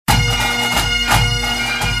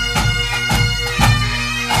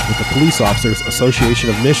Police Officers Association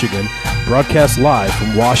of Michigan, broadcast live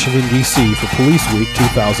from Washington, D.C. for Police Week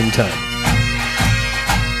 2010.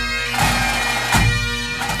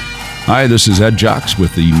 Hi, this is Ed Jocks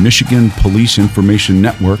with the Michigan Police Information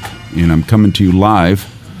Network, and I'm coming to you live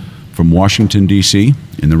from Washington, D.C.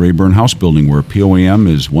 in the Rayburn House building, where POAM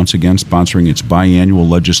is once again sponsoring its biannual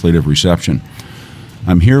legislative reception.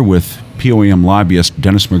 I'm here with POAM lobbyist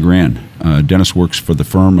Dennis McGran. Dennis works for the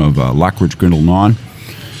firm of Lockridge Grindle Nawn,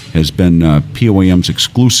 has been POAM's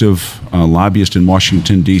exclusive lobbyist in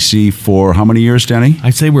Washington, D.C. for how many years, Denny?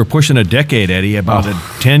 I'd say we're pushing a decade, Eddie, about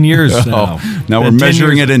 10 years now. Now we're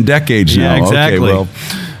measuring it in decades now. Yeah, exactly. Okay, well,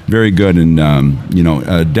 very good. And,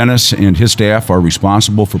 Dennis and his staff are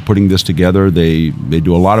responsible for putting this together. They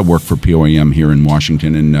do a lot of work for POAM here in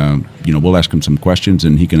Washington. And, we'll ask him some questions,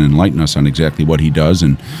 and he can enlighten us on exactly what he does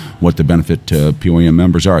and what the benefit to POAM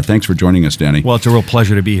members are. Thanks for joining us, Danny. Well, it's a real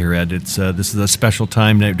pleasure to be here, Ed. This is a special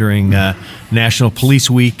time during National Police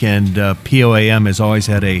Week, and POAM has always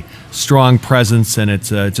had a strong presence, and it's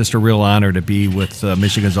just a real honor to be with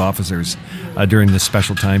Michigan's officers during this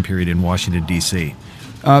special time period in Washington, D.C.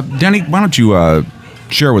 Danny, why don't you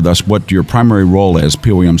share with us what your primary role as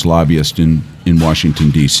POAM's lobbyist in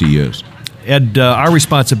Washington, D.C. is? Ed, our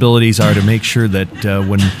responsibilities are to make sure that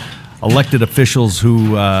when elected officials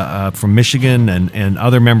who from Michigan and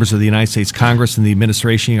other members of the United States Congress and the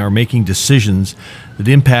administration are making decisions that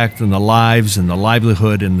impact on the lives and the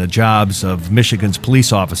livelihood and the jobs of Michigan's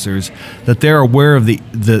police officers, that they're aware of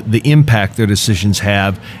the impact their decisions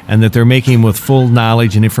have, and that they're making with full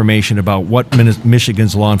knowledge and information about what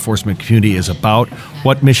Michigan's law enforcement community is about,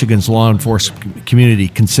 what Michigan's law enforcement community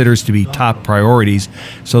considers to be top priorities,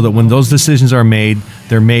 so that when those decisions are made,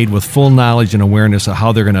 they're made with full knowledge and awareness of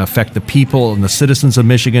how they're going to affect the people and the citizens of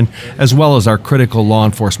Michigan, as well as our critical law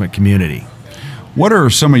enforcement community. What are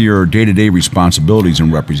some of your day-to-day responsibilities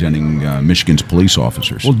in representing Michigan's police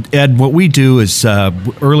officers? Well, Ed, what we do is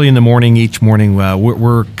early in the morning, each morning,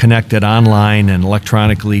 we're connected online and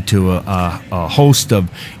electronically to a host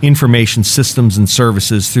of information systems and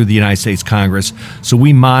services through the United States Congress. So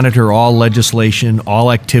we monitor all legislation,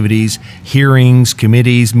 all activities, hearings,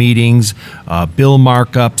 committees, meetings, bill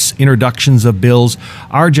markups, introductions of bills.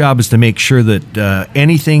 Our job is to make sure that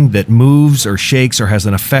anything that moves or shakes or has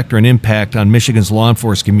an effect or an impact on Michigan's law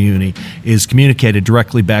enforcement community is communicated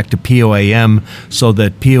directly back to POAM, so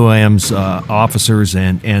that POAM's officers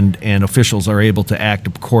and officials are able to act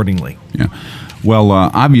accordingly. Yeah. Well,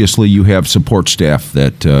 obviously you have support staff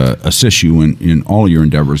that assist you in all your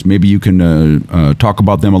endeavors. Maybe you can talk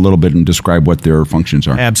about them a little bit and describe what their functions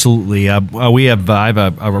are. Absolutely. I have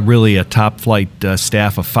a really top flight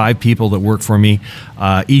staff of 5 people that work for me.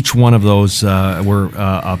 Each one of those, we're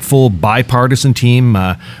a full bipartisan team.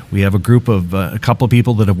 We have a group of a couple of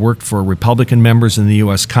people that have worked for Republican members in the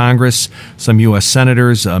U.S. Congress, some U.S.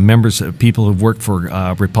 senators, people who've worked for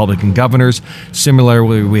Republican governors.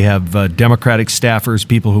 Similarly, we have Democratic staffers,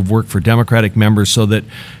 people who've worked for Democratic members, so that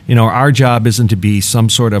our job isn't to be some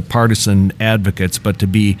sort of partisan advocates, but to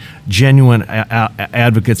be genuine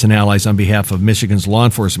advocates and allies on behalf of Michigan's law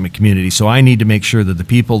enforcement community. So I need to make sure that the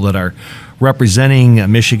people that are representing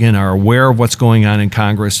Michigan are aware of what's going on in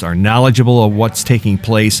Congress, are knowledgeable of what's taking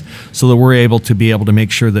place, so that we're able to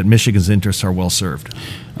make sure that Michigan's interests are well served.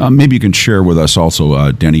 Maybe you can share with us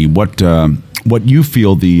also, Denny, what you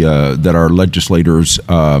feel that our legislators'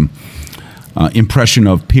 impression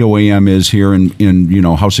of POAM is here, in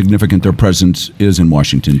how significant their presence is in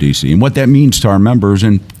Washington, D.C., and what that means to our members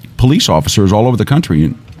and police officers all over the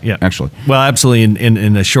country. Yeah, actually. Well, absolutely.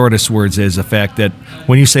 In the shortest words, is the fact that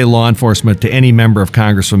when you say law enforcement to any member of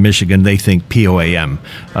Congress from Michigan, they think POAM.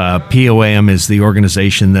 POAM is the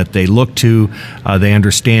organization that they look to. They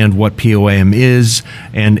understand what POAM is,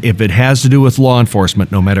 and if it has to do with law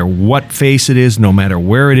enforcement, no matter what face it is, no matter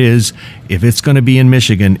where it is, if it's going to be in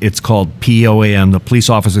Michigan, it's called POAM, the Police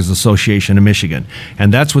Officers Association of Michigan.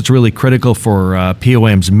 And that's what's really critical for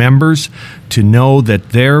POAM's members, to know that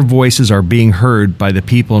their voices are being heard by the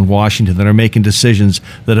people in Washington that are making decisions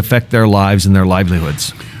that affect their lives and their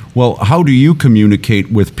livelihoods. Well, how do you communicate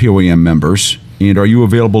with POAM members? And are you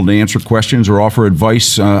available to answer questions or offer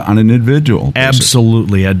advice on an individual basis?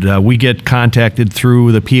 Absolutely, Ed. We get contacted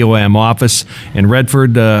through the POAM office in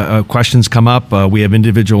Redford. Questions come up. We have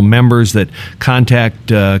individual members that contact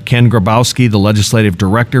Ken Grabowski, the legislative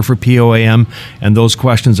director for POAM, and those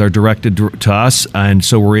questions are directed to us, and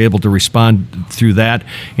so we're able to respond through that.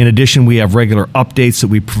 In addition, we have regular updates that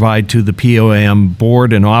we provide to the POAM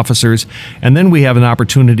board and officers, and then we have an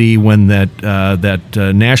opportunity when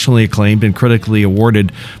that nationally acclaimed and critically weekly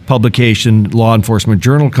awarded publication, Law Enforcement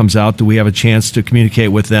Journal, comes out, that we have a chance to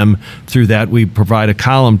communicate with them through that. We provide a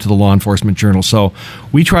column to the Law Enforcement Journal. So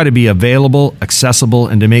we try to be available, accessible,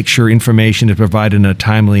 and to make sure information is provided in a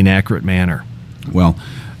timely and accurate manner. Well,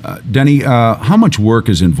 Denny, how much work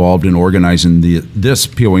is involved in organizing this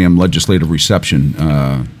POAM legislative reception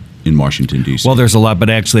in Washington, D.C.? Well, there's a lot, but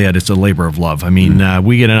actually it's a labor of love. I mean,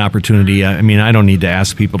 we get an opportunity. I mean, I don't need to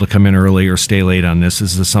ask people to come in early or stay late on this.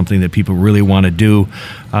 This is something that people really want to do.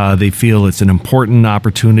 They feel it's an important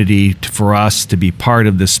opportunity for us to be part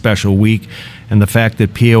of this special week. And the fact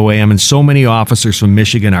that POAM and so many officers from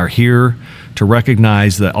Michigan are here to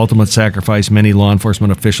recognize the ultimate sacrifice many law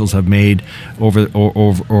enforcement officials have made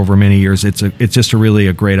over many years, it's just really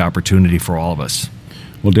a great opportunity for all of us.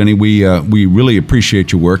 Well, Denny, we really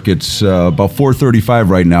appreciate your work. It's about 4:35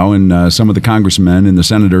 right now, and some of the congressmen and the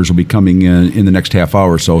senators will be coming in the next half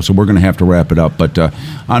hour or so we're going to have to wrap it up. But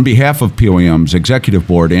on behalf of POAM's executive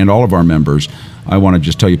board and all of our members, I want to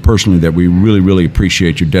just tell you personally that we really, really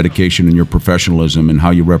appreciate your dedication and your professionalism and how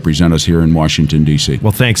you represent us here in Washington, D.C.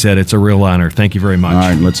 Well, thanks, Ed. It's a real honor. Thank you very much. All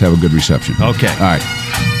right, let's have a good reception. Okay. All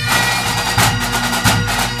right.